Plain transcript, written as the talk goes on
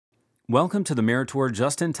Welcome to the Meritor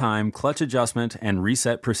Just-in-Time Clutch Adjustment and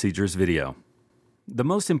Reset Procedures video. The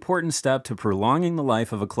most important step to prolonging the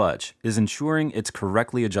life of a clutch is ensuring it's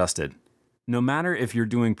correctly adjusted. No matter if you're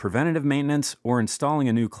doing preventative maintenance or installing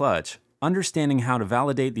a new clutch, understanding how to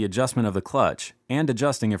validate the adjustment of the clutch and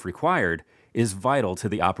adjusting if required is vital to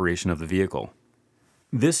the operation of the vehicle.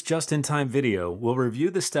 This just-in-time video will review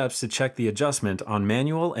the steps to check the adjustment on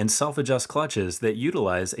manual and self-adjust clutches that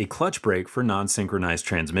utilize a clutch brake for non-synchronized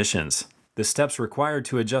transmissions, the steps required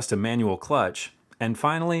to adjust a manual clutch, and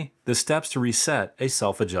finally, the steps to reset a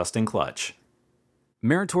self-adjusting clutch.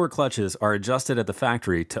 Meritor clutches are adjusted at the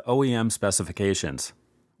factory to OEM specifications.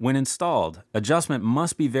 When installed, adjustment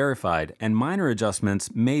must be verified and minor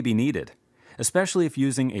adjustments may be needed, especially if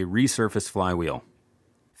using a resurfaced flywheel.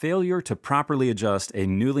 Failure to properly adjust a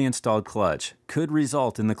newly installed clutch could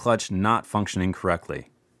result in the clutch not functioning correctly.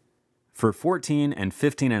 For 14 and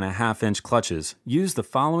 15.5-inch clutches, use the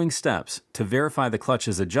following steps to verify the clutch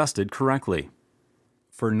is adjusted correctly.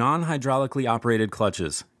 For non-hydraulically operated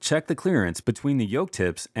clutches, check the clearance between the yoke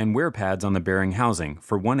tips and wear pads on the bearing housing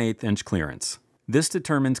for 1/8-inch clearance. This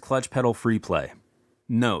determines clutch pedal free play.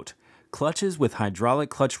 Note, clutches with hydraulic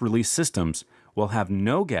clutch release systems will have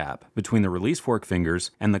no gap between the release fork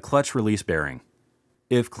fingers and the clutch release bearing.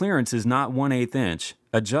 If clearance is not 1/8 inch,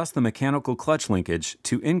 adjust the mechanical clutch linkage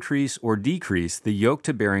to increase or decrease the yoke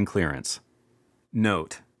to bearing clearance.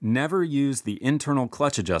 Note, never use the internal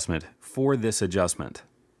clutch adjustment for this adjustment.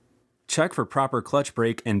 Check for proper clutch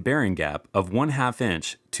brake and bearing gap of 1/2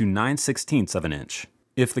 inch to 9/16 of an inch.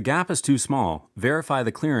 If the gap is too small, verify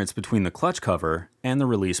the clearance between the clutch cover and the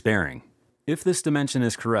release bearing. If this dimension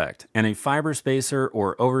is correct and a fiber spacer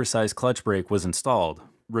or oversized clutch brake was installed,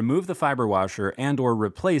 remove the fiber washer and/or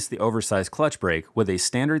replace the oversized clutch brake with a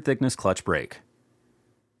standard thickness clutch brake.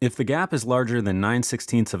 If the gap is larger than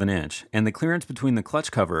 9/16 of an inch and the clearance between the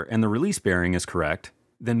clutch cover and the release bearing is correct,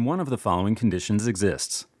 then one of the following conditions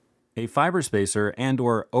exists. A fiber spacer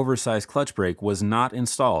and/or oversized clutch brake was not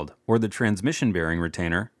installed, or the transmission bearing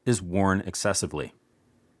retainer is worn excessively.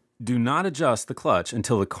 Do not adjust the clutch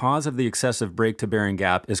until the cause of the excessive brake-to-bearing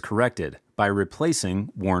gap is corrected by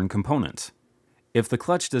replacing worn components. If the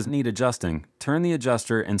clutch does need adjusting, turn the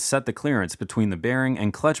adjuster and set the clearance between the bearing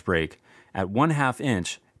and clutch brake at 1/2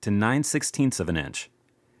 inch to 9/16 of an inch.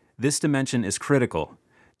 This dimension is critical.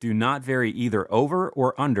 Do not vary either over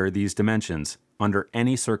or under these dimensions under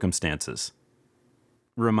any circumstances.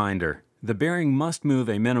 Reminder: the bearing must move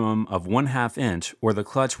a minimum of 1/2 inch or the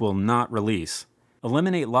clutch will not release.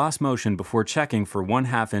 Eliminate lost motion before checking for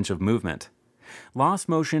 1/2 inch of movement. Lost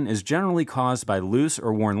motion is generally caused by loose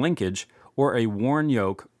or worn linkage or a worn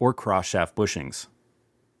yoke or cross shaft bushings.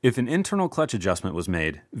 If an internal clutch adjustment was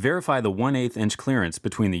made, verify the 1/8 inch clearance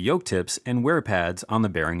between the yoke tips and wear pads on the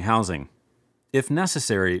bearing housing. If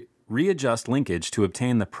necessary, readjust linkage to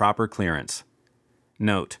obtain the proper clearance.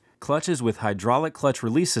 Note, clutches with hydraulic clutch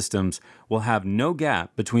release systems will have no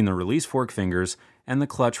gap between the release fork fingers and the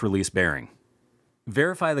clutch release bearing.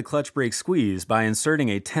 Verify the clutch brake squeeze by inserting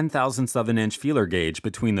a 0.010 of an inch feeler gauge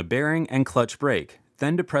between the bearing and clutch brake,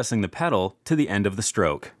 then depressing the pedal to the end of the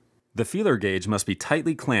stroke. The feeler gauge must be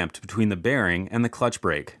tightly clamped between the bearing and the clutch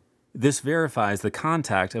brake. This verifies the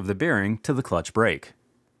contact of the bearing to the clutch brake.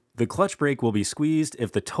 The clutch brake will be squeezed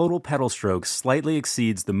if the total pedal stroke slightly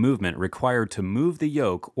exceeds the movement required to move the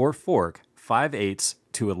yoke or fork 5/8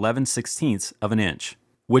 to 11/16 of an inch,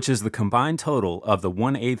 which is the combined total of the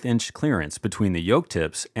 1/8 inch clearance between the yoke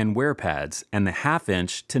tips and wear pads and the 1/2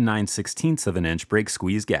 inch to 9/16 of an inch brake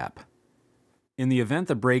squeeze gap. In the event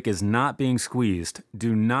the brake is not being squeezed,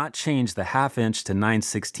 do not change the 1/2 inch to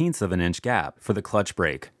 9/16 of an inch gap for the clutch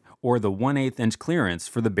brake or the 1/8 inch clearance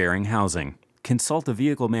for the bearing housing. Consult the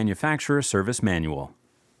vehicle manufacturer service manual.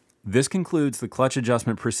 This concludes the clutch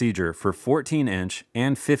adjustment procedure for 14-inch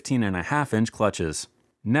and 15.5-inch clutches.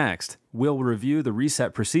 Next, we'll review the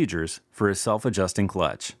reset procedures for a self-adjusting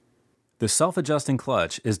clutch. The self-adjusting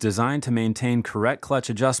clutch is designed to maintain correct clutch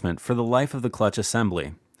adjustment for the life of the clutch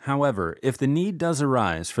assembly. However, if the need does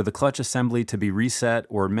arise for the clutch assembly to be reset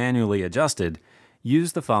or manually adjusted,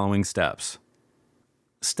 use the following steps.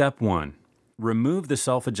 Step 1. Remove the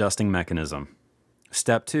self-adjusting mechanism.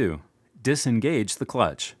 Step 2. Disengage the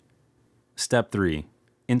clutch. Step 3.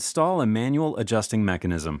 Install a manual adjusting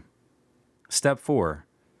mechanism. Step 4.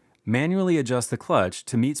 Manually adjust the clutch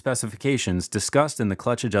to meet specifications discussed in the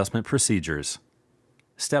clutch adjustment procedures.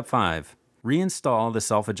 Step 5. Reinstall the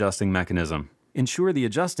self-adjusting mechanism. Ensure the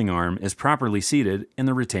adjusting arm is properly seated in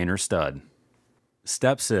the retainer stud.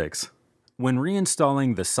 Step 6. When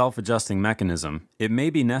reinstalling the self-adjusting mechanism, it may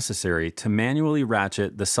be necessary to manually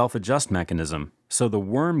ratchet the self-adjust mechanism so the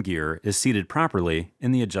worm gear is seated properly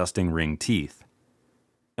in the adjusting ring teeth.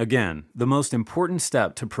 Again, the most important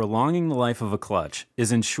step to prolonging the life of a clutch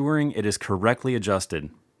is ensuring it is correctly adjusted.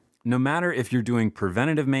 No matter if you're doing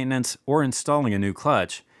preventative maintenance or installing a new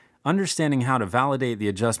clutch, understanding how to validate the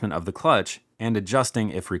adjustment of the clutch and adjusting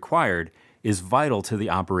if required is vital to the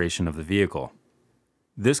operation of the vehicle.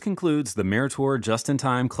 This concludes the Meritor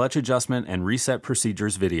Just-in-Time Clutch Adjustment and Reset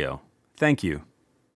Procedures video. Thank you.